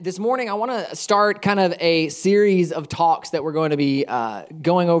This morning, I want to start kind of a series of talks that we're going to be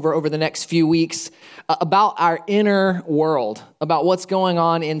going over the next few weeks about our inner world, about what's going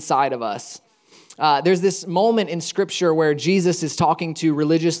on inside of us. There's this moment in Scripture where Jesus is talking to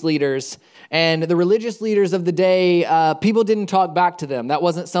religious leaders, and the religious leaders of the day, people didn't talk back to them. That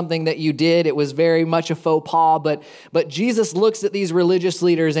wasn't something that you did. It was very much a faux pas, but Jesus looks at these religious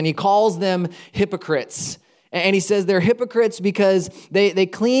leaders, and he calls them hypocrites. And he says they're hypocrites because they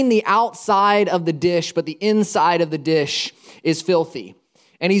clean the outside of the dish, but the inside of the dish is filthy.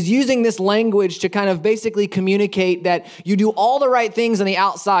 And he's using this language to kind of basically communicate that you do all the right things on the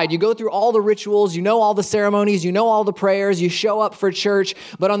outside. You go through all the rituals, you know all the ceremonies, you know all the prayers, you show up for church,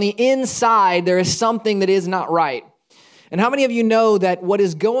 but on the inside, there is something that is not right. And how many of you know that what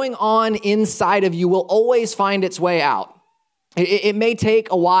is going on inside of you will always find its way out? It may take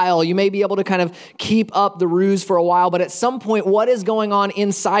a while. You may be able to kind of keep up the ruse for a while, but at some point, what is going on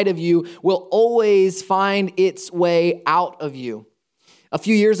inside of you will always find its way out of you. A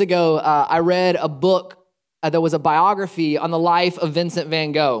few years ago, I read a book that was a biography on the life of Vincent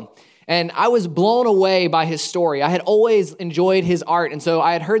van Gogh. And I was blown away by his story. I had always enjoyed his art. And so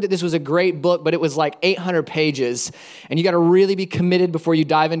I had heard that this was a great book, but it was like 800 pages. And you got to really be committed before you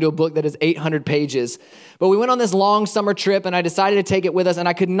dive into a book that is 800 pages. But we went on this long summer trip, and I decided to take it with us, and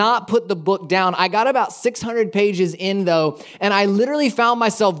I could not put the book down. I got about 600 pages in, though, and I literally found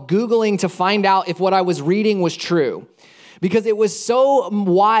myself Googling to find out if what I was reading was true. Because it was so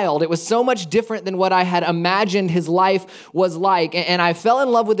wild. It was so much different than what I had imagined his life was like. And I fell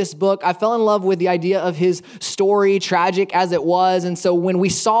in love with this book. I fell in love with the idea of his story, tragic as it was. And so when we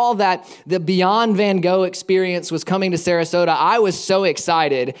saw that the Beyond Van Gogh experience was coming to Sarasota, I was so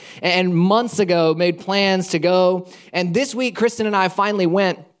excited. And months ago, made plans to go. And this week, Kristen and I finally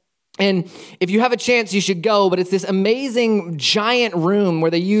went. And if you have a chance, you should go, but it's this amazing giant room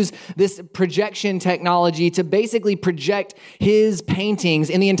where they use this projection technology to basically project his paintings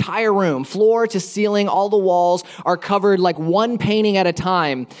in the entire room. Floor to ceiling, all the walls are covered like one painting at a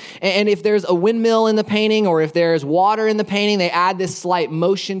time. And if there's a windmill in the painting or if there's water in the painting, they add this slight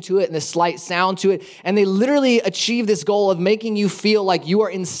motion to it and this slight sound to it. And they literally achieve this goal of making you feel like you are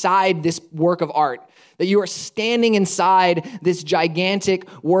inside this work of art, that you are standing inside this gigantic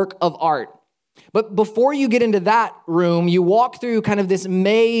work of art. But before you get into that room, you walk through kind of this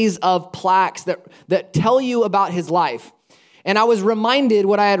maze of plaques that tell you about his life. And I was reminded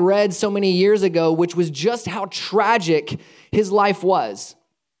what I had read so many years ago, which was just how tragic his life was.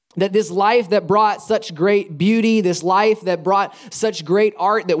 That this life that brought such great beauty, this life that brought such great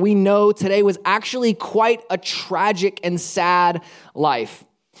art that we know today was actually quite a tragic and sad life.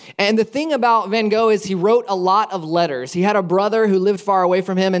 And the thing about Van Gogh is he wrote a lot of letters. He had a brother who lived far away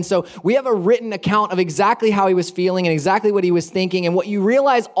from him. And so we have a written account of exactly how he was feeling and exactly what he was thinking. And what you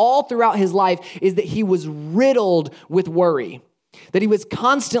realize all throughout his life is that he was riddled with worry. That he was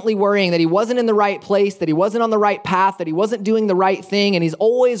constantly worrying that he wasn't in the right place, that he wasn't on the right path, that he wasn't doing the right thing. And he's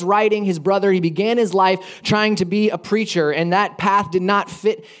always writing his brother. He began his life trying to be a preacher, and that path did not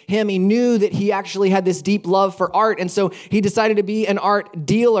fit him. He knew that he actually had this deep love for art, and so he decided to be an art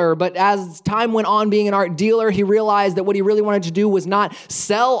dealer. But as time went on being an art dealer, he realized that what he really wanted to do was not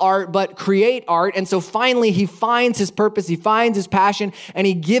sell art, but create art. And so finally, he finds his purpose, he finds his passion, and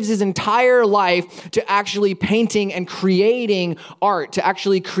he gives his entire life to actually painting and creating art, to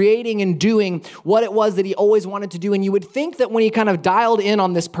actually creating and doing what it was that he always wanted to do. And you would think that when he kind of dialed in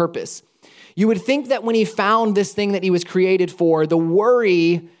on this purpose, you would think that when he found this thing that he was created for, the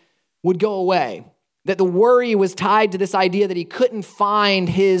worry would go away. That the worry was tied to this idea that he couldn't find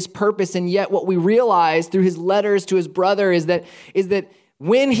his purpose. And yet what we realize through his letters to his brother is that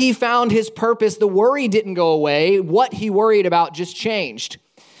when he found his purpose, the worry didn't go away. What he worried about just changed.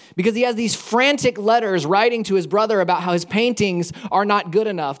 Because he has these frantic letters writing to his brother about how his paintings are not good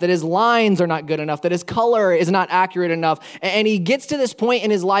enough, that his lines are not good enough, that his color is not accurate enough. And he gets to this point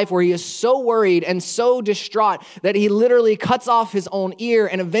in his life where he is so worried and so distraught that he literally cuts off his own ear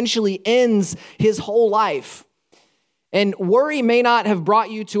and eventually ends his whole life. And worry may not have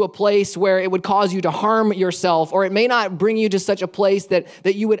brought you to a place where it would cause you to harm yourself, or it may not bring you to such a place that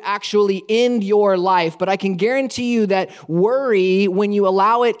you would actually end your life. But I can guarantee you that worry, when you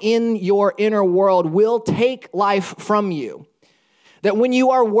allow it in your inner world, will take life from you. That when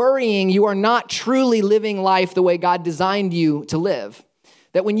you are worrying, you are not truly living life the way God designed you to live.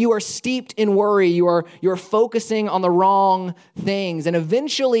 That when you are steeped in worry, you're focusing on the wrong things. And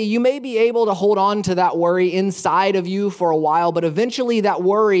eventually you may be able to hold on to that worry inside of you for a while, but eventually that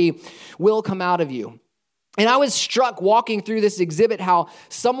worry will come out of you. And I was struck walking through this exhibit how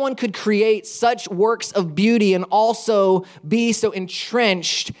someone could create such works of beauty and also be so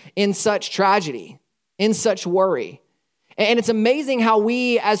entrenched in such tragedy, in such worry. And it's amazing how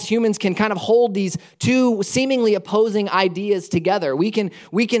we as humans can kind of hold these two seemingly opposing ideas together. We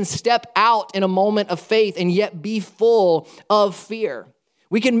can step out in a moment of faith and yet be full of fear.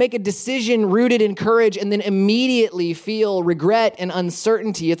 We can make a decision rooted in courage and then immediately feel regret and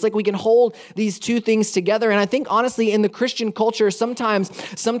uncertainty. It's like we can hold these two things together. And I think honestly in the Christian culture,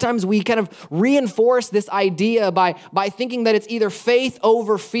 sometimes we kind of reinforce this idea by thinking that it's either faith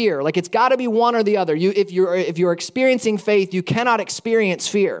over fear. Like it's got to be one or the other. If you're experiencing faith, you cannot experience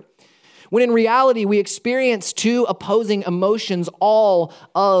fear. When in reality, we experience two opposing emotions all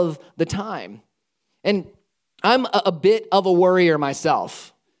of the time. And I'm a bit of a worrier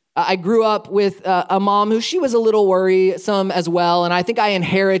myself. I grew up with a mom who she was a little worrisome as well, and I think I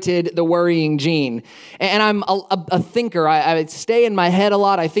inherited the worrying gene. And I'm a thinker. I stay in my head a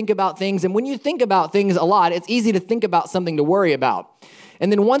lot. I think about things, and when you think about things a lot, it's easy to think about something to worry about.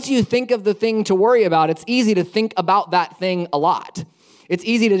 And then once you think of the thing to worry about, it's easy to think about that thing a lot. It's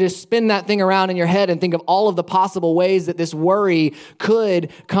easy to just spin that thing around in your head and think of all of the possible ways that this worry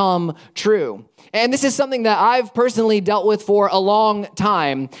could come true. And this is something that I've personally dealt with for a long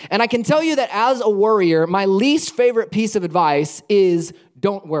time. And I can tell you that as a worrier, my least favorite piece of advice is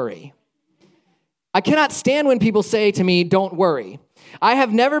don't worry. I cannot stand when people say to me, don't worry. I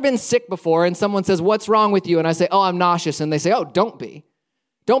have never been sick before and someone says, what's wrong with you? And I say, oh, I'm nauseous. And they say, oh, don't be.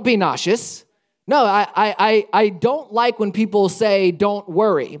 Don't be nauseous. No, I don't like when people say, don't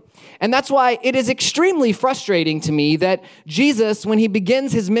worry. And that's why it is extremely frustrating to me that Jesus, when he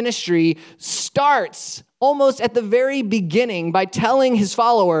begins his ministry, starts almost at the very beginning by telling his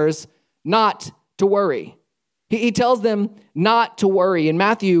followers not to worry. He tells them not to worry. In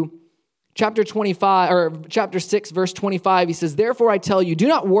Matthew chapter 6, verse 25, he says, therefore I tell you, do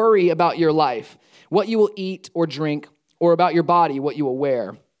not worry about your life, what you will eat or drink, or about your body, what you will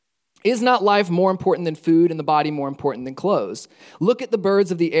wear. Is not life more important than food and the body more important than clothes? Look at the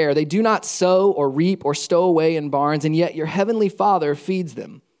birds of the air. They do not sow or reap or stow away in barns, and yet your heavenly Father feeds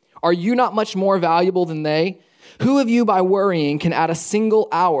them. Are you not much more valuable than they? Who of you by worrying can add a single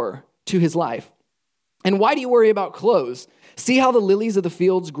hour to his life? And why do you worry about clothes? See how the lilies of the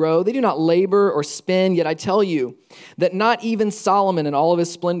fields grow? They do not labor or spin, yet I tell you that not even Solomon in all of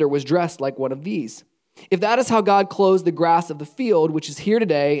his splendor was dressed like one of these. If that is how God clothes the grass of the field, which is here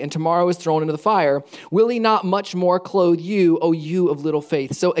today and tomorrow is thrown into the fire, will he not much more clothe you, O you of little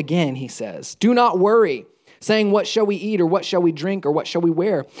faith? So again, he says, do not worry, saying, what shall we eat, or what shall we drink, or what shall we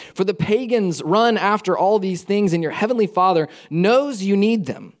wear? For the pagans run after all these things, and your heavenly Father knows you need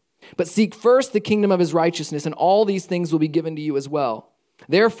them. But seek first the kingdom of his righteousness, and all these things will be given to you as well.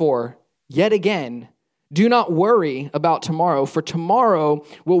 Therefore, yet again, do not worry about tomorrow, for tomorrow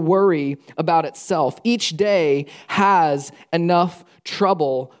will worry about itself. Each day has enough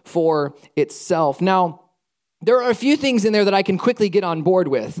trouble for itself. Now, there are a few things in there that I can quickly get on board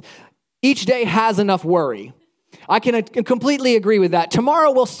with. Each day has enough worry. I can completely agree with that.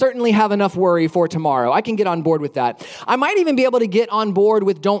 Tomorrow will certainly have enough worry for tomorrow. I can get on board with that. I might even be able to get on board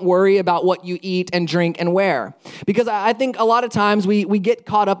with don't worry about what you eat and drink and wear. Because I think a lot of times we get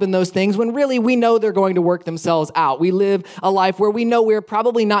caught up in those things when really we know they're going to work themselves out. We live a life where we know we're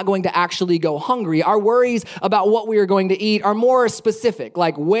probably not going to actually go hungry. Our worries about what we are going to eat are more specific,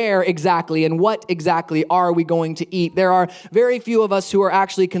 like where exactly and what exactly are we going to eat. There are very few of us who are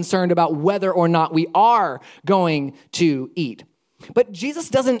actually concerned about whether or not we are going to eat. But Jesus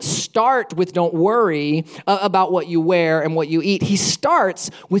doesn't start with don't worry about what you wear and what you eat. He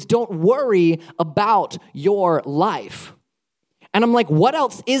starts with don't worry about your life. And I'm like, what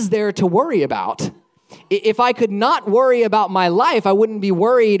else is there to worry about? If I could not worry about my life, I wouldn't be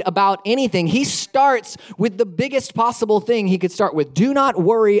worried about anything. He starts with the biggest possible thing he could start with. Do not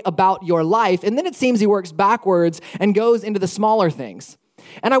worry about your life. And then it seems he works backwards and goes into the smaller things.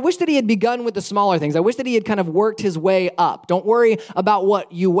 And I wish that he had begun with the smaller things. I wish that he had kind of worked his way up. Don't worry about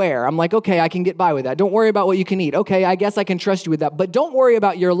what you wear. I'm like, okay, I can get by with that. Don't worry about what you can eat. Okay, I guess I can trust you with that. But don't worry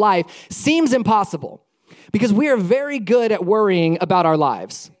about your life. Seems impossible because we are very good at worrying about our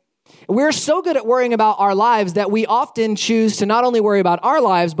lives. We're so good at worrying about our lives that we often choose to not only worry about our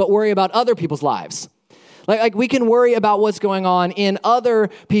lives, but worry about other people's lives. Like we can worry about what's going on in other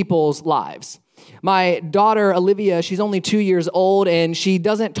people's lives. My daughter, Olivia, she's only 2 years old, and she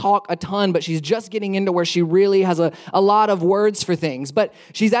doesn't talk a ton, but she's just getting into where she really has a lot of words for things. But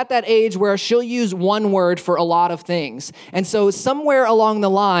she's at that age where she'll use one word for a lot of things. And so somewhere along the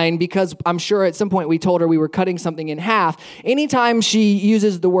line, because I'm sure at some point we told her we were cutting something in half, anytime she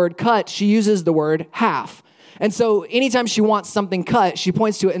uses the word cut, she uses the word half. And so anytime she wants something cut, she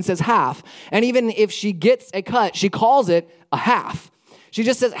points to it and says half. And even if she gets a cut, she calls it a half. She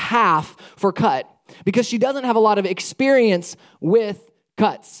just says half for cut because she doesn't have a lot of experience with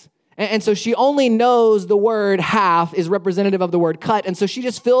cuts. And so she only knows the word half is representative of the word cut. And so she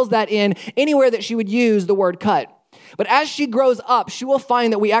just fills that in anywhere that she would use the word cut. But as she grows up, she will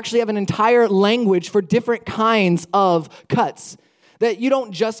find that we actually have an entire language for different kinds of cuts. That you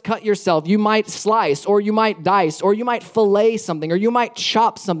don't just cut yourself. You might slice, or you might dice, or you might fillet something, or you might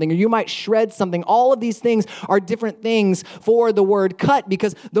chop something, or you might shred something. All of these things are different things for the word cut,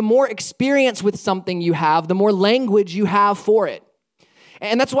 because the more experience with something you have, the more language you have for it.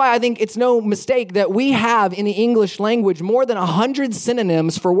 And that's why I think it's no mistake that we have in the English language more than 100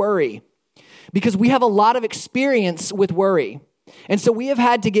 synonyms for worry, because we have a lot of experience with worry. And so we have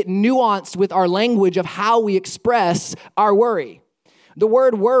had to get nuanced with our language of how we express our worry. The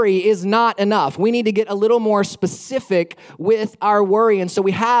word worry is not enough. We need to get a little more specific with our worry. And so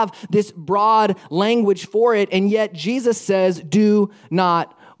we have this broad language for it. And yet Jesus says, do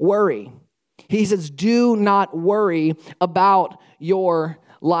not worry. He says, do not worry about your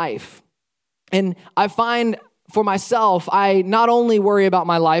life. And I find for myself, I not only worry about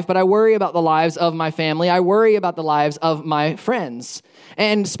my life, but I worry about the lives of my family. I worry about the lives of my friends.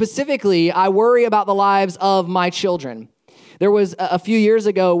 And specifically, I worry about the lives of my children. There was a few years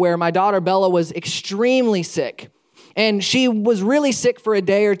ago where my daughter Bella was extremely sick, and she was really sick for a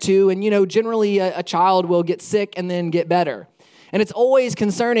day or two. And, generally a child will get sick and then get better. And it's always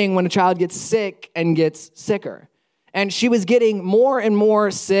concerning when a child gets sick and gets sicker. And she was getting more and more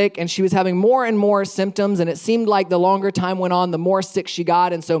sick, and she was having more and more symptoms, and it seemed like the longer time went on, the more sick she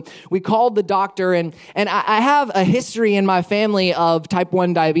got. And so we called the doctor, and I have a history in my family of type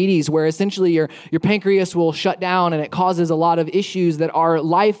 1 diabetes, where essentially your pancreas will shut down, and it causes a lot of issues that are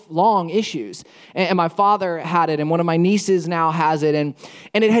lifelong issues. And my father had it, and one of my nieces now has it, and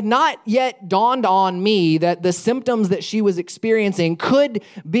it had not yet dawned on me that the symptoms that she was experiencing could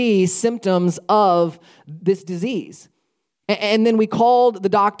be symptoms of this disease. And then we called the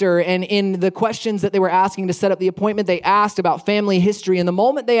doctor, and in the questions that they were asking to set up the appointment, they asked about family history. And the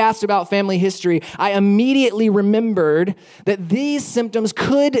moment they asked about family history, I immediately remembered that these symptoms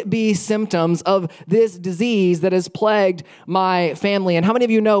could be symptoms of this disease that has plagued my family. And how many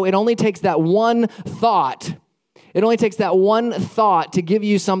of you know it only takes that one thought? It only takes that one thought to give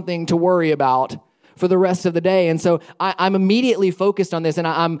you something to worry about for the rest of the day. And so I'm immediately focused on this, and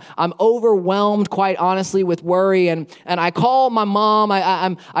I'm overwhelmed, quite honestly, with worry. And I call my mom,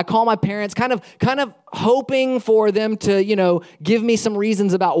 I call my parents, kind of hoping for them to, give me some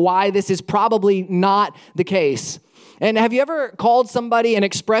reasons about why this is probably not the case. And have you ever called somebody and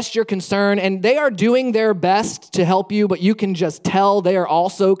expressed your concern, and they are doing their best to help you, but you can just tell they are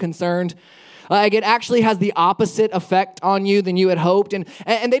also concerned? Like it actually has the opposite effect on you than you had hoped. And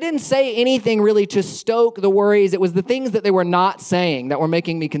they didn't say anything really to stoke the worries. It was the things that they were not saying that were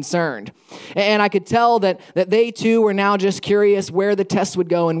making me concerned. And I could tell that they too were now just curious where the test would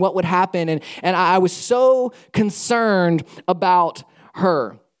go and what would happen. And I was so concerned about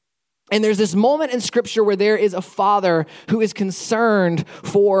her. And there's this moment in Scripture where there is a father who is concerned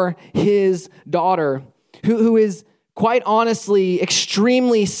for his daughter, who is quite honestly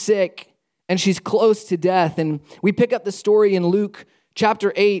extremely sick, and she's close to death. And we pick up the story in Luke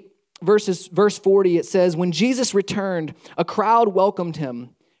chapter 8, verse 40. It says, when Jesus returned, a crowd welcomed him,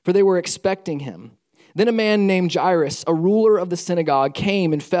 for they were expecting him. Then a man named Jairus, a ruler of the synagogue,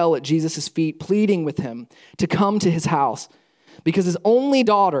 came and fell at Jesus' feet, pleading with him to come to his house, because his only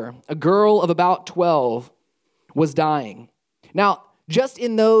daughter, a girl of about 12, was dying. Now, just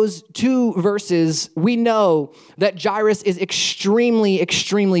in those two verses, we know that Jairus is extremely,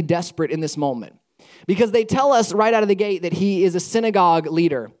 extremely desperate in this moment, because they tell us right out of the gate that he is a synagogue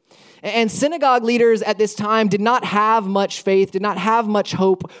leader. And synagogue leaders at this time did not have much faith, did not have much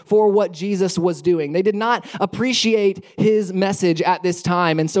hope for what Jesus was doing. They did not appreciate his message at this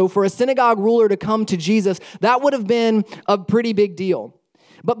time. And so for a synagogue ruler to come to Jesus, that would have been a pretty big deal.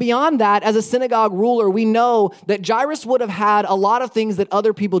 But beyond that, as a synagogue ruler, we know that Jairus would have had a lot of things that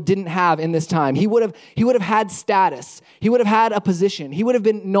other people didn't have in this time. He would have had status. He would have had a position. He would have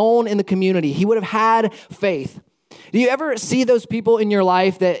been known in the community. He would have had faith. Do you ever see those people in your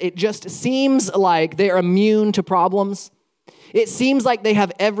life that it just seems like they are immune to problems? It seems like they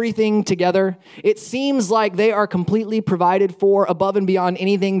have everything together. It seems like they are completely provided for above and beyond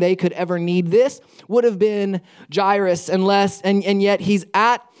anything they could ever need. This would have been Jairus and yet he's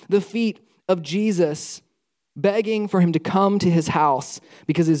at the feet of Jesus, begging for him to come to his house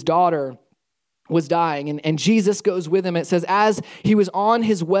because his daughter was dying. And Jesus goes with him. It says, as he was on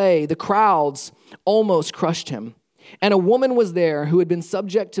his way, the crowds almost crushed him. And a woman was there who had been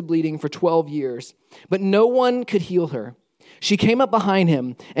subject to bleeding for 12 years, but no one could heal her. She came up behind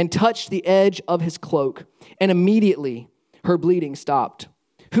him and touched the edge of his cloak, and immediately her bleeding stopped.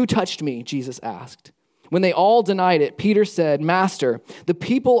 Who touched me? Jesus asked. When they all denied it, Peter said, Master, the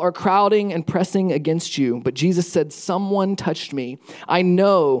people are crowding and pressing against you. But Jesus said, someone touched me. I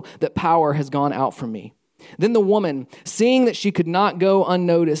know that power has gone out from me. Then the woman, seeing that she could not go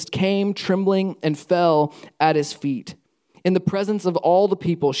unnoticed, came trembling and fell at his feet. In the presence of all the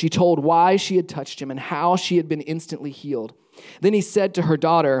people, she told why she had touched him and how she had been instantly healed. Then he said to her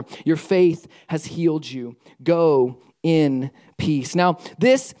daughter, your faith has healed you. Go in peace. Now,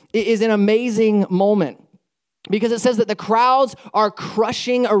 this is an amazing moment because it says that the crowds are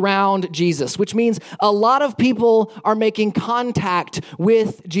crushing around Jesus, which means a lot of people are making contact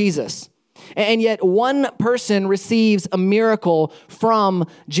with Jesus. And yet one person receives a miracle from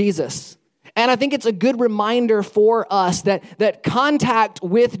Jesus. And I think it's a good reminder for us that contact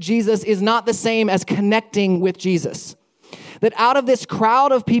with Jesus is not the same as connecting with Jesus. That out of this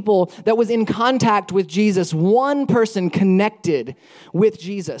crowd of people that was in contact with Jesus, one person connected with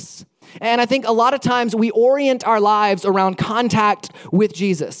Jesus. And I think a lot of times we orient our lives around contact with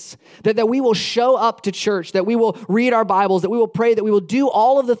Jesus. That we will show up to church, that we will read our Bibles, that we will pray, that we will do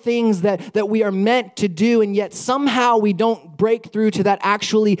all of the things that we are meant to do, and yet somehow we don't break through to that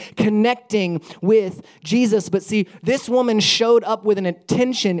actually connecting with Jesus. But see, this woman showed up with an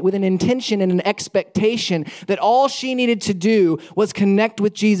intention and an expectation that all she needed to do was connect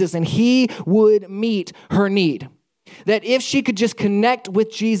with Jesus and he would meet her need. That if she could just connect with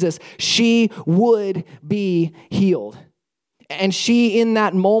Jesus, she would be healed. And she, in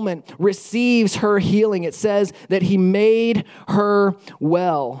that moment, receives her healing. It says that he made her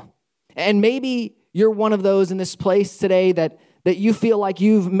well. And maybe you're one of those in this place today that you feel like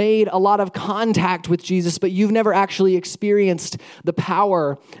you've made a lot of contact with Jesus, but you've never actually experienced the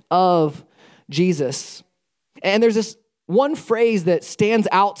power of Jesus. And there's this one phrase that stands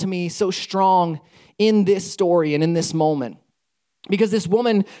out to me so strong in this story and in this moment. Because this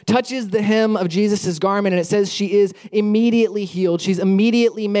woman touches the hem of Jesus' garment and it says she is immediately healed. She's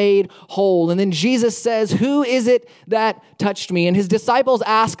immediately made whole. And then Jesus says, who is it that touched me? And his disciples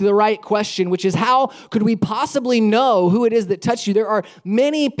ask the right question, which is, how could we possibly know who it is that touched you? There are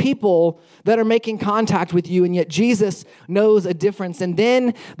many people that are making contact with you, and yet Jesus knows a difference. And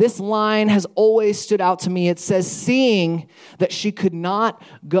then this line has always stood out to me. It says, seeing that she could not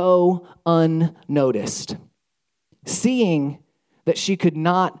go unnoticed. Seeing that she could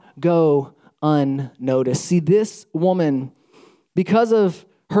not go unnoticed. See, this woman, because of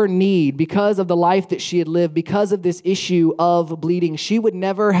her need, because of the life that she had lived, because of this issue of bleeding, she would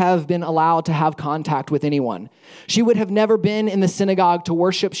never have been allowed to have contact with anyone. She would have never been in the synagogue to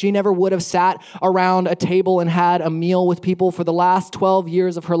worship. She never would have sat around a table and had a meal with people. For the last 12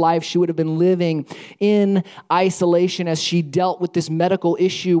 years of her life, she would have been living in isolation as she dealt with this medical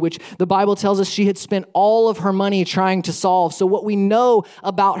issue, which the Bible tells us she had spent all of her money trying to solve. So what we know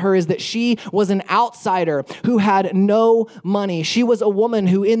about her is that she was an outsider who had no money. She was a woman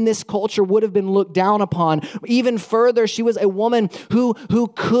who in this culture would have been looked down upon. Even further, she was a woman who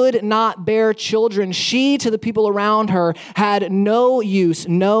could not bear children. She, to the people around her, had no use,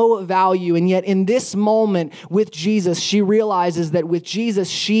 no value. And yet in this moment with Jesus, she realizes that with Jesus,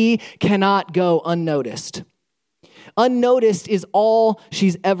 she cannot go unnoticed. Unnoticed is all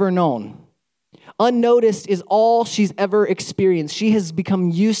she's ever known. Unnoticed is all she's ever experienced. She has become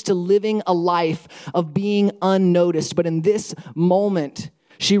used to living a life of being unnoticed. But in this moment,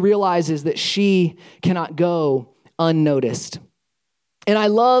 she realizes that she cannot go unnoticed. And I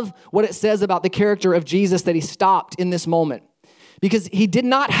love what it says about the character of Jesus that he stopped in this moment, because he did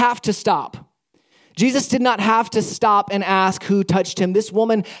not have to stop. Jesus did not have to stop and ask who touched him. This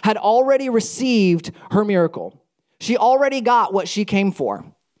woman had already received her miracle. She already got what she came for.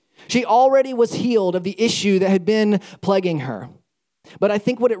 She already was healed of the issue that had been plaguing her. But I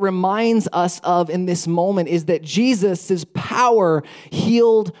think what it reminds us of in this moment is that Jesus' power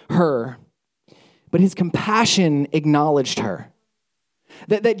healed her, but his compassion acknowledged her.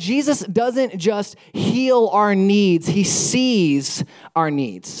 That Jesus doesn't just heal our needs, he sees our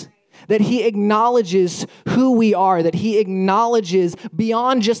needs. that he acknowledges who we are, that he acknowledges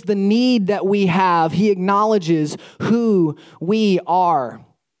beyond just the need that we have, he acknowledges who we are.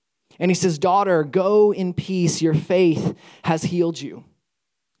 And he says, daughter, go in peace. Your faith has healed you.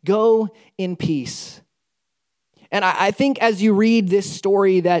 Go in peace. And I think as you read this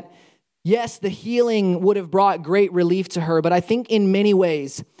story that, yes, the healing would have brought great relief to her, but I think in many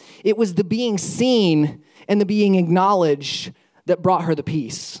ways it was the being seen and the being acknowledged that brought her the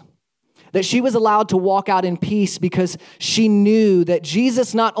peace. That she was allowed to walk out in peace because she knew that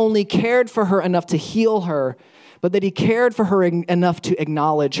Jesus not only cared for her enough to heal her, but that he cared for her enough to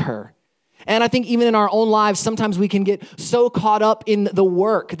acknowledge her. And I think even in our own lives, sometimes we can get so caught up in the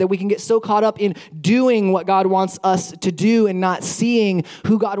work, that we can get so caught up in doing what God wants us to do and not seeing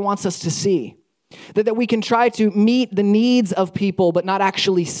who God wants us to see. That we can try to meet the needs of people, but not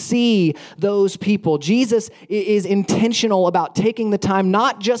actually see those people. Jesus is intentional about taking the time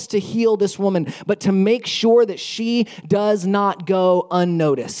not just to heal this woman, but to make sure that she does not go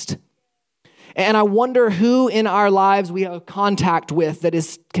unnoticed. And I wonder who in our lives we have contact with that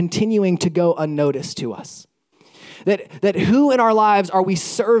is continuing to go unnoticed to us. That who in our lives are we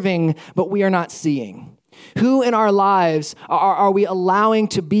serving, but we are not seeing? Who in our lives are we allowing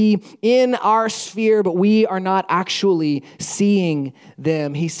to be in our sphere, but we are not actually seeing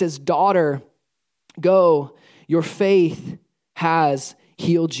them? He says, daughter, go, your faith has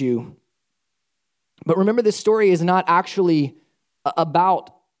healed you. But remember, this story is not actually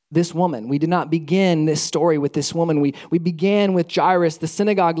about this woman. We did not begin this story with this woman. We began with Jairus, the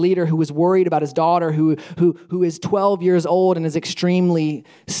synagogue leader who was worried about his daughter who is 12 years old and is extremely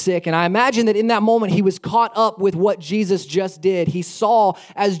sick. And I imagine that in that moment, he was caught up with what Jesus just did. He saw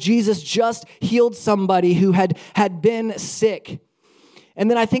as Jesus just healed somebody who had been sick.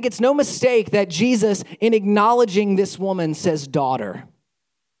 And then I think it's no mistake that Jesus, in acknowledging this woman, says, daughter.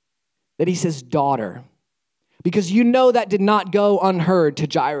 That he says, daughter. Because you know that did not go unheard to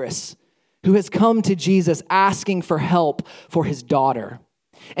Jairus, who has come to Jesus asking for help for his daughter.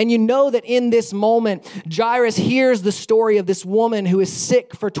 And you know that in this moment, Jairus hears the story of this woman who is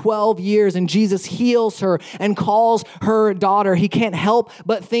sick for 12 years, and Jesus heals her and calls her daughter. He can't help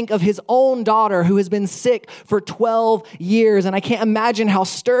but think of his own daughter who has been sick for 12 years. And I can't imagine how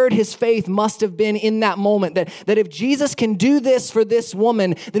stirred his faith must have been in that moment, that if Jesus can do this for this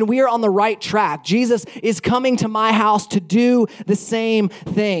woman, then we are on the right track. Jesus is coming to my house to do the same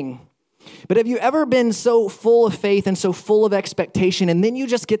thing. But have you ever been so full of faith and so full of expectation, and then you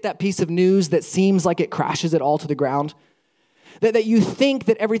just get that piece of news that seems like it crashes it all to the ground? That you think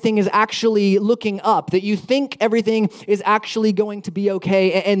that everything is actually looking up, that you think everything is actually going to be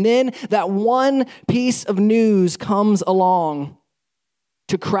okay, and then that one piece of news comes along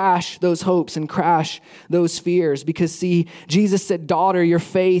to crash those hopes and crash those fears. Because see, Jesus said, daughter, your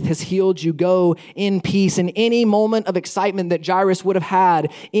faith has healed you. Go in peace. And any moment of excitement that Jairus would have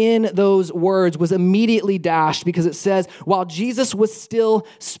had in those words was immediately dashed, because it says, while Jesus was still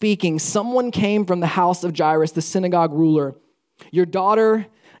speaking, someone came from the house of Jairus, the synagogue ruler. Your daughter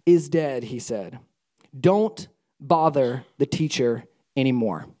is dead, he said. Don't bother the teacher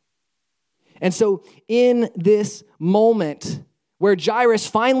anymore. And so in this moment, where Jairus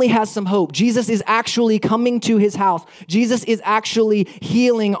finally has some hope, Jesus is actually coming to his house. Jesus is actually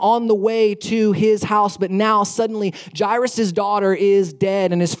healing on the way to his house. But now suddenly Jairus' daughter is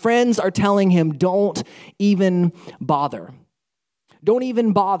dead, and his friends are telling him, don't even bother. Don't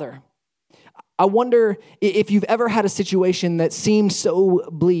even bother. I wonder if you've ever had a situation that seemed so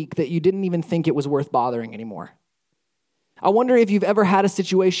bleak that you didn't even think it was worth bothering anymore. I wonder if you've ever had a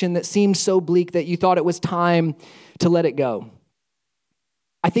situation that seemed so bleak that you thought it was time to let it go.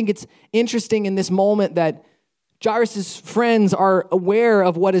 I think it's interesting in this moment that Jairus' friends are aware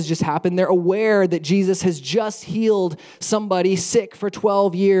of what has just happened. They're aware that Jesus has just healed somebody sick for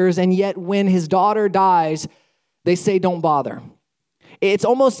 12 years, and yet when his daughter dies, they say, don't bother. It's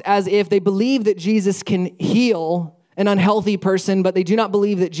almost as if they believe that Jesus can heal an unhealthy person, but they do not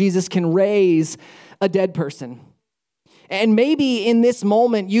believe that Jesus can raise a dead person. And maybe in this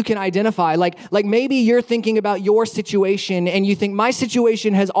moment you can identify, like maybe you're thinking about your situation and you think, my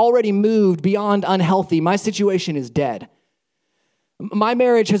situation has already moved beyond unhealthy. My situation is dead. My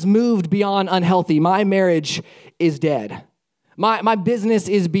marriage has moved beyond unhealthy. My marriage is dead. My business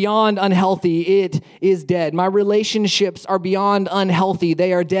is beyond unhealthy. It is dead. My relationships are beyond unhealthy.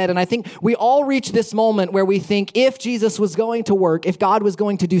 They are dead. And I think we all reach this moment where we think if Jesus was going to work, if God was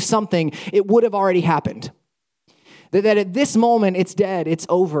going to do something, it would have already happened. That at this moment, it's dead, it's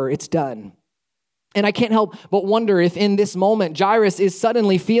over, it's done. And I can't help but wonder if in this moment, Jairus is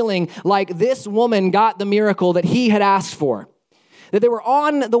suddenly feeling like this woman got the miracle that he had asked for. that they were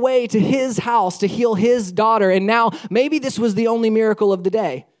on the way to his house to heal his daughter. And now maybe this was the only miracle of the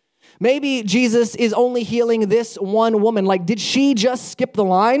day. Maybe Jesus is only healing this one woman. Like, did she just skip the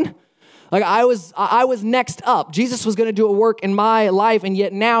line? Like, I was next up. Jesus was going to do a work in my life, and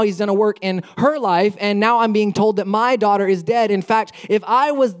yet now he's done a work in her life, and now I'm being told that my daughter is dead. In fact, if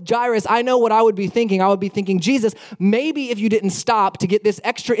I was Jairus, I know what I would be thinking. I would be thinking, Jesus, maybe if you didn't stop to get this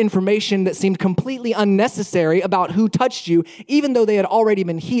extra information that seemed completely unnecessary about who touched you, even though they had already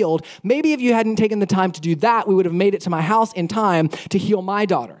been healed, maybe if you hadn't taken the time to do that, we would have made it to my house in time to heal my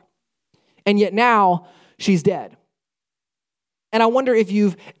daughter. And yet now she's dead. And I wonder if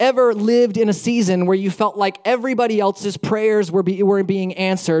you've ever lived in a season where you felt like everybody else's prayers were being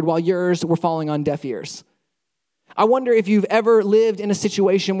answered while yours were falling on deaf ears. I wonder if you've ever lived in a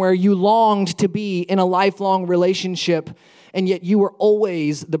situation where you longed to be in a lifelong relationship, and yet you were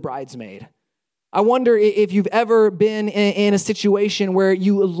always the bridesmaid. I wonder if you've ever been in a situation where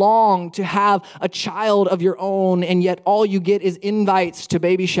you long to have a child of your own, and yet all you get is invites to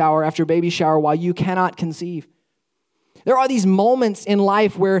baby shower after baby shower while you cannot conceive. There are these moments in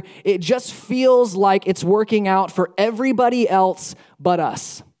life where it just feels like it's working out for everybody else but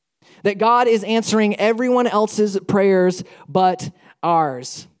us. That God is answering everyone else's prayers but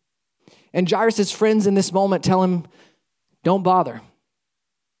ours. And Jairus' friends in this moment tell him, don't bother.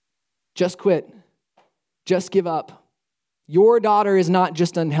 Just quit. Just give up. Your daughter is not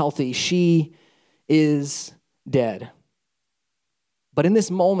just unhealthy. She is dead. But in this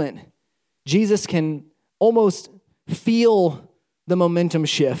moment, Jesus can almost feel the momentum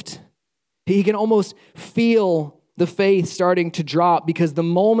shift. He can almost feel the faith starting to drop, because the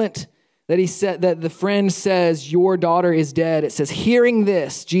moment that the friend says, your daughter is dead, it says, hearing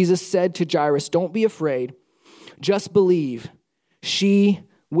this, Jesus said to Jairus, don't be afraid, just believe. She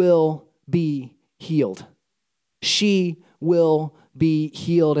will be healed. She will be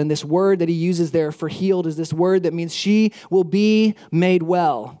healed. And this word that he uses there for healed is this word that means she will be made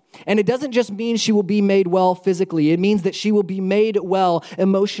well. And it doesn't just mean she will be made well physically. It means that she will be made well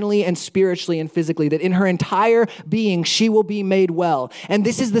emotionally and spiritually and physically, that in her entire being, she will be made well. And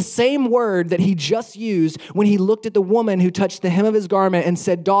this is the same word that he just used when he looked at the woman who touched the hem of his garment and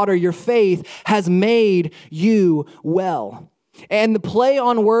said, daughter, your faith has made you well. And the play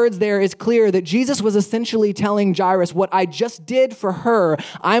on words there is clear that Jesus was essentially telling Jairus, what I just did for her,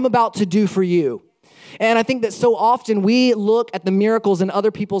 I'm about to do for you. And I think that so often we look at the miracles in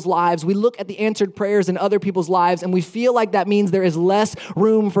other people's lives, we look at the answered prayers in other people's lives, and we feel like that means there is less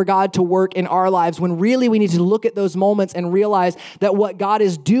room for God to work in our lives, when really we need to look at those moments and realize that what God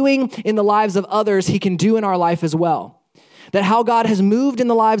is doing in the lives of others, he can do in our life as well. That how God has moved in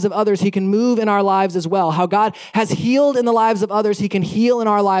the lives of others, he can move in our lives as well. How God has healed in the lives of others, he can heal in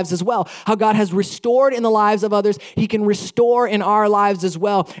our lives as well. How God has restored in the lives of others, he can restore in our lives as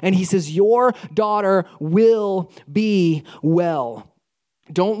well. And he says, your daughter will be well.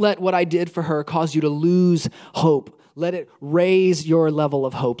 Don't let what I did for her cause you to lose hope. Let it raise your level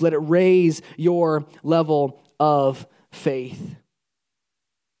of hope. Let it raise your level of faith.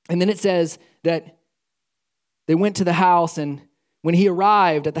 And then it says that they went to the house, and when he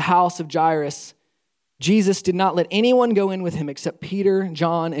arrived at the house of Jairus, Jesus did not let anyone go in with him except Peter,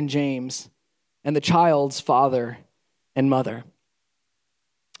 John, and James, and the child's father and mother.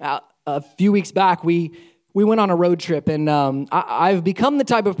 A few weeks back, we went on a road trip, and I've become the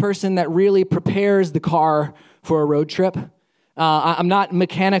type of person that really prepares the car for a road trip. I'm not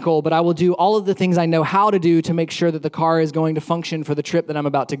mechanical, but I will do all of the things I know how to do to make sure that the car is going to function for the trip that I'm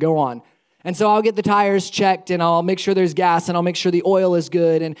about to go on. And so I'll get the tires checked, and I'll make sure there's gas, and I'll make sure the oil is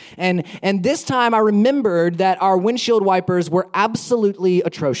good. And this time I remembered that our windshield wipers were absolutely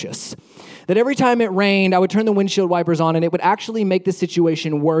atrocious. That every time it rained, I would turn the windshield wipers on, and it would actually make the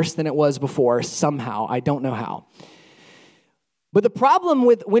situation worse than it was before somehow. I don't know how. But the problem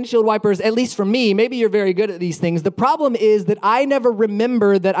with windshield wipers, at least for me, maybe you're very good at these things, the problem is that I never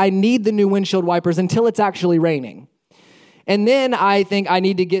remember that I need the new windshield wipers until it's actually raining. And then I think I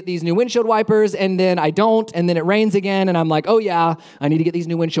need to get these new windshield wipers, and then I don't, and then it rains again, and I'm like, oh yeah, I need to get these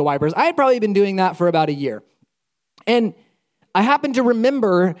new windshield wipers. I had probably been doing that for about a year. And I happened to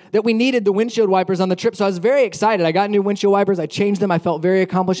remember that we needed the windshield wipers on the trip, so I was very excited. I got new windshield wipers, I changed them, I felt very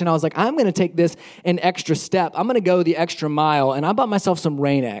accomplished, and I was like, I'm going to take this an extra step. I'm going to go the extra mile, and I bought myself some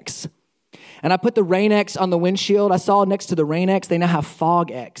Rain-X. And I put the Rain-X on the windshield. I saw next to the Rain-X, they now have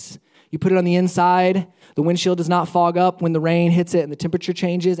Fog-X. You put it on the inside, the windshield does not fog up when the rain hits it and the temperature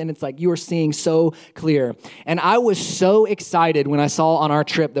changes, and it's like you are seeing so clear. And I was so excited when I saw on our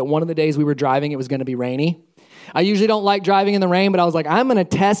trip that one of the days we were driving, it was going to be rainy. I usually don't like driving in the rain, but I was like, I'm going to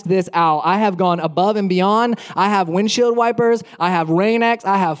test this out. I have gone above and beyond. I have windshield wipers. I have Rain-X.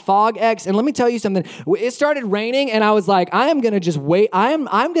 I have Fog-X. And let me tell you something. It started raining, and I was like, I am going to just wait. I'm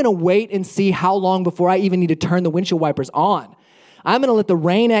going to wait and see how long before I even need to turn the windshield wipers on. I'm going to let the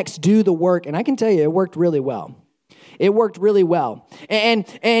Rain-X do the work. And I can tell you, it worked really well. It worked really well. And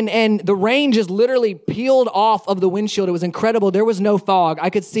the rain just literally peeled off of the windshield. It was incredible. There was no fog.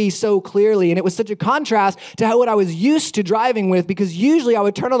 I could see so clearly. And it was such a contrast to what I was used to driving with, because usually I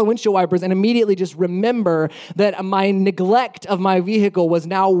would turn on the windshield wipers and immediately just remember that my neglect of my vehicle was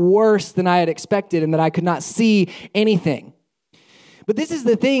now worse than I had expected and that I could not see anything. But this is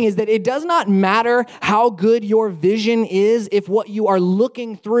the thing, is that it does not matter how good your vision is if what you are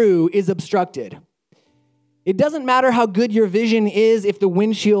looking through is obstructed. It doesn't matter how good your vision is if the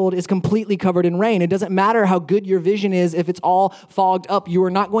windshield is completely covered in rain. It doesn't matter how good your vision is if it's all fogged up. You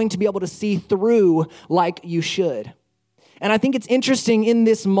are not going to be able to see through like you should. And I think it's interesting in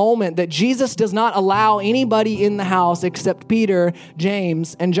this moment that Jesus does not allow anybody in the house except Peter,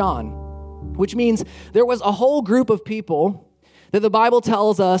 James, and John, which means there was a whole group of people that the Bible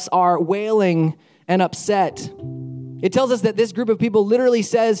tells us are wailing and upset. It tells us that this group of people literally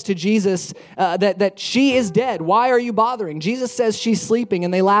says to Jesus that she is dead. Why are you bothering? Jesus says she's sleeping,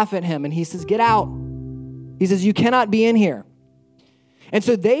 and they laugh at him. And he says, get out. He says, you cannot be in here. And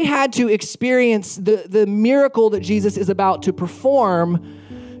so they had to experience the miracle that Jesus is about to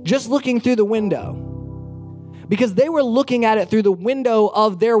perform just looking through the window. Because they were looking at it through the window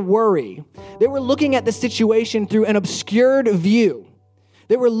of their worry. They were looking at the situation through an obscured view.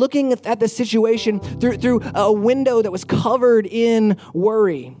 They were looking at the situation through a window that was covered in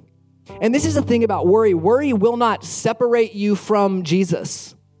worry. And this is the thing about worry. Worry will not separate you from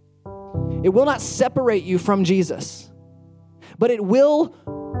Jesus. It will not separate you from Jesus. But it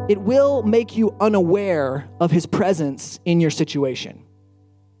will make you unaware of his presence in your situation.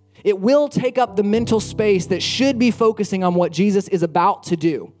 It will take up the mental space that should be focusing on what Jesus is about to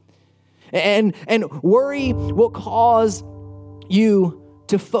do. And worry will cause you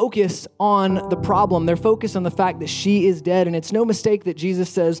to focus on the problem. They're focused on the fact that she is dead. And it's no mistake that Jesus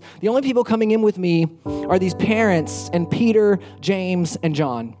says, the only people coming in with me are these parents and Peter, James, and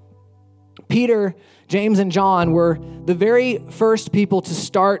John. Peter, James, and John were the very first people to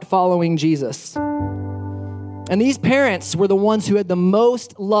start following Jesus. And these parents were the ones who had the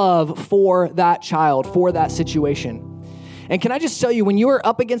most love for that child, for that situation. And can I just tell you, when you are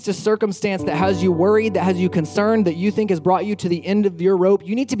up against a circumstance that has you worried, that has you concerned, that you think has brought you to the end of your rope,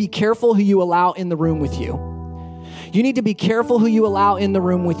 you need to be careful who you allow in the room with you. You need to be careful who you allow in the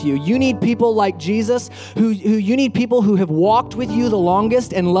room with you. You need people like Jesus, you need people who have walked with you the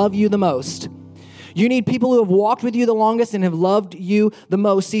longest and love you the most. You need people who have walked with you the longest and have loved you the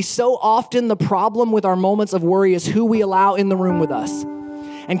most. See, so often the problem with our moments of worry is who we allow in the room with us.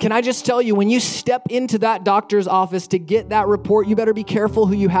 And can I just tell you, when you step into that doctor's office to get that report, you better be careful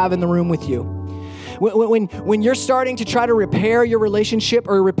who you have in the room with you. When you're starting to try to repair your relationship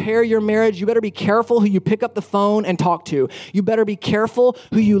or repair your marriage, you better be careful who you pick up the phone and talk to. You better be careful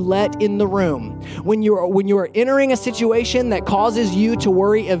who you let in the room. When you are entering a situation that causes you to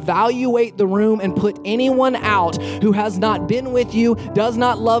worry, evaluate the room and put anyone out who has not been with you, does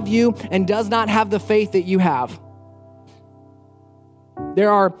not love you, and does not have the faith that you have.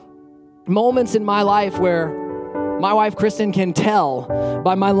 There are moments in my life where my wife, Kristen, can tell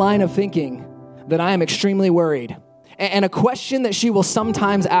by my line of thinking that I am extremely worried. And a question that she will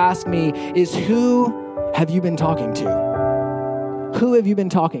sometimes ask me is, who have you been talking to? Who have you been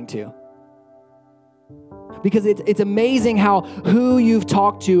talking to? Because it's amazing how who you've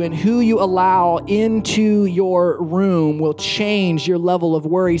talked to and who you allow into your room will change your level of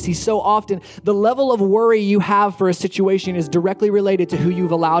worry. See, so often the level of worry you have for a situation is directly related to who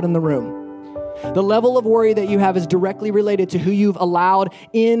you've allowed in the room. The level of worry that you have is directly related to who you've allowed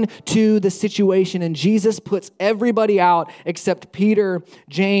into the situation. And Jesus puts everybody out except Peter,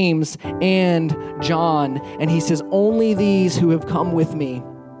 James, and John. And he says, only these who have come with me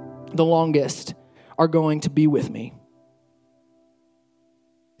the longest are going to be with me.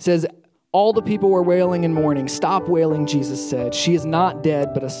 It says, all the people were wailing and mourning. Stop wailing, Jesus said. She is not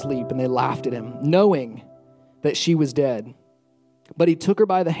dead, but asleep. And they laughed at him, knowing that she was dead. But he took her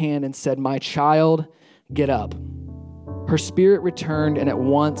by the hand and said, my child, get up. Her spirit returned, and at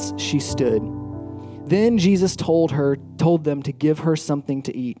once she stood. Then Jesus told them to give her something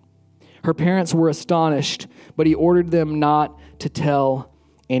to eat. Her parents were astonished, but he ordered them not to tell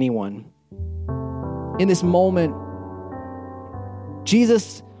anyone. In this moment,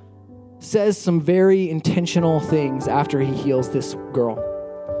 Jesus says some very intentional things after he heals this girl.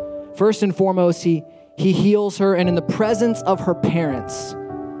 First and foremost, he he heals her, and in the presence of her parents,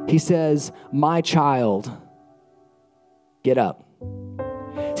 he says, "My child, get up."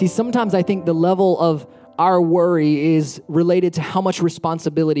 See, sometimes I think the level of our worry is related to how much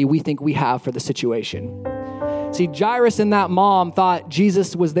responsibility we think we have for the situation. See, Jairus and that mom thought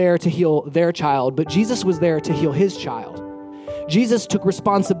Jesus was there to heal their child, but Jesus was there to heal his child. Jesus took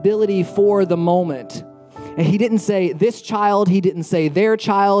responsibility for the moment. And he didn't say this child, he didn't say their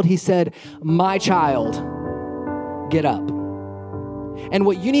child, he said, "My child, get up." And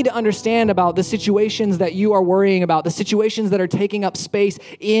what you need to understand about the situations that you are worrying about, the situations that are taking up space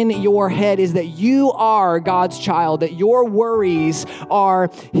in your head, is that you are God's child, that your worries are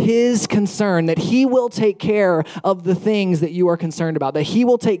his concern, that he will take care of the things that you are concerned about, that he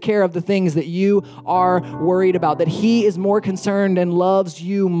will take care of the things that you are worried about, that he is more concerned and loves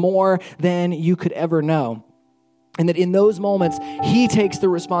you more than you could ever know. And that in those moments, he takes the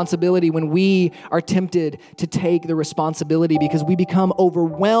responsibility when we are tempted to take the responsibility, because we become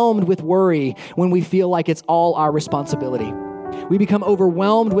overwhelmed with worry when we feel like it's all our responsibility. We become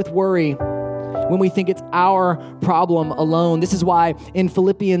overwhelmed with worry when we think it's our problem alone. This is why in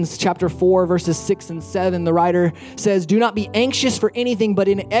Philippians chapter 4, verses 6 and 7, the writer says, "Do not be anxious for anything, but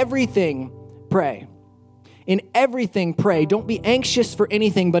in everything pray." In everything, pray. Don't be anxious for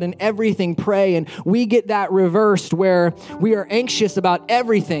anything, but in everything, pray. And we get that reversed where we are anxious about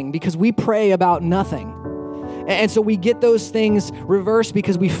everything because we pray about nothing. And so we get those things reversed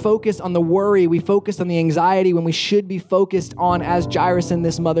because we focus on the worry, we focus on the anxiety when we should be focused on, as Jairus and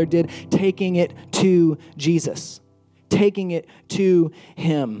this mother did, taking it to Jesus, taking it to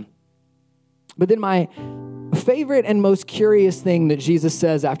him. But then my favorite and most curious thing that Jesus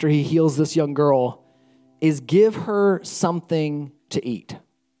says after he heals this young girl is give her something to eat.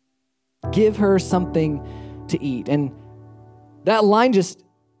 Give her something to eat. And that line just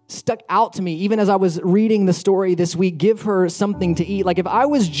stuck out to me even as I was reading the story this week. Give her something to eat. Like if I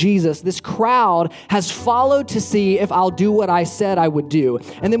was Jesus, this crowd has followed to see if I'll do what I said I would do.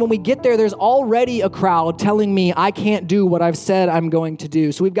 And then when we get there, there's already a crowd telling me I can't do what I've said I'm going to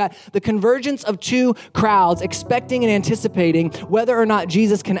do. So we've got the convergence of two crowds expecting and anticipating whether or not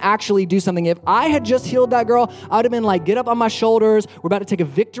Jesus can actually do something. If I had just healed that girl, I would have been like, get up on my shoulders. We're about to take a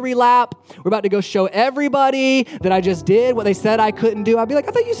victory lap. We're about to go show everybody that I just did what they said I couldn't do. I'd be like,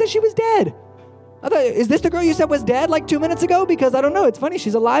 I thought you said she was dead. I thought, is this the girl you said was dead like 2 minutes ago? Because I don't know. It's funny.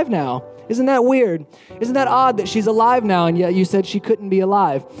 She's alive now. Isn't that weird? Isn't that odd that she's alive now and yet you said she couldn't be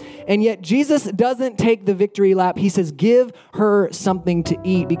alive? And yet Jesus doesn't take the victory lap. He says, give her something to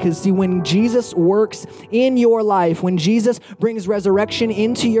eat. Because see, when Jesus works in your life, when Jesus brings resurrection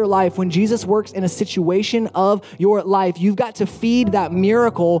into your life, when Jesus works in a situation of your life, you've got to feed that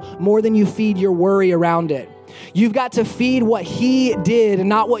miracle more than you feed your worry around it. You've got to feed what he did and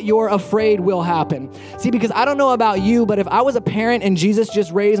not what you're afraid will happen. See, because I don't know about you, but if I was a parent and Jesus just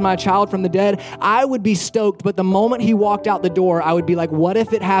raised my child from the dead, I would be stoked. But the moment he walked out the door, I would be like, what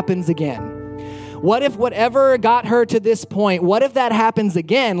if it happens again? What if whatever got her to this point, what if that happens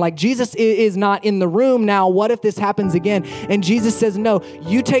again? Like Jesus is not in the room now. What if this happens again? And Jesus says, no,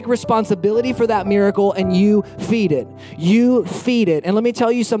 you take responsibility for that miracle and you feed it. You feed it. And let me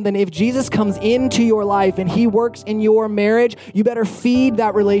tell you something. If Jesus comes into your life and he works in your marriage, you better feed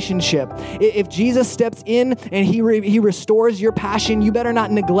that relationship. If Jesus steps in and he restores your passion, you better not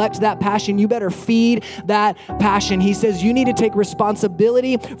neglect that passion. You better feed that passion. He says, you need to take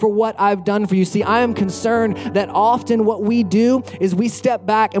responsibility for what I've done for you. See, I am concerned that often what we do is we step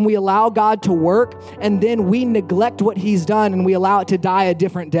back and we allow God to work, and then we neglect what he's done and we allow it to die a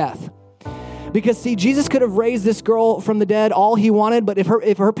different death. Because see, Jesus could have raised this girl from the dead all he wanted, but if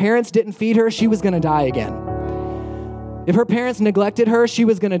her parents didn't feed her, she was going to die again. If her parents neglected her, she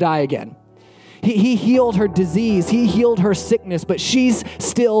was going to die again. He healed her disease. He healed her sickness, but she's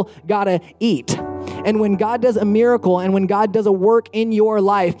still got to eat. And when God does a miracle and when God does a work in your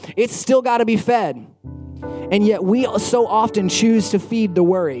life, it's still got to be fed. And yet we so often choose to feed the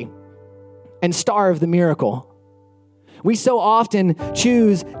worry and starve the miracle. We so often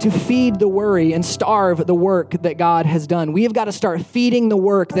choose to feed the worry and starve the work that God has done. We have got to start feeding the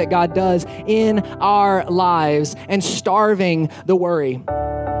work that God does in our lives and starving the worry.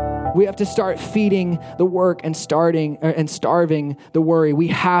 We have to start feeding the work and starving the worry. We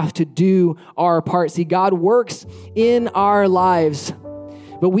have to do our part. See, God works in our lives,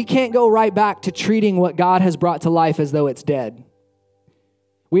 but we can't go right back to treating what God has brought to life as though it's dead.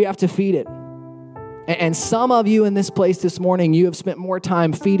 We have to feed it. And some of you in this place this morning, you have spent more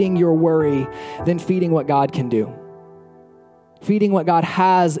time feeding your worry than feeding what God can do. Feeding what God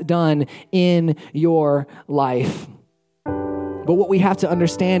has done in your life. But But what we have to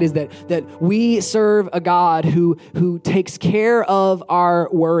understand is that we serve a God who takes care of our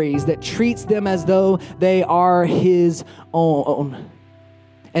worries, that treats them as though they are his own,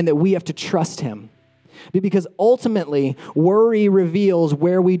 and that we have to trust him. Because ultimately, worry reveals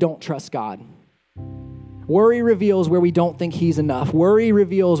where we don't trust God. Worry reveals where we don't think he's enough. Worry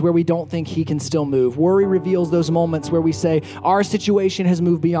reveals where we don't think he can still move. Worry reveals those moments where we say, our situation has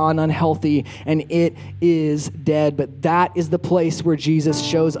moved beyond unhealthy and it is dead. But that is the place where Jesus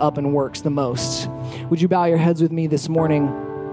shows up and works the most. Would you bow your heads with me this morning?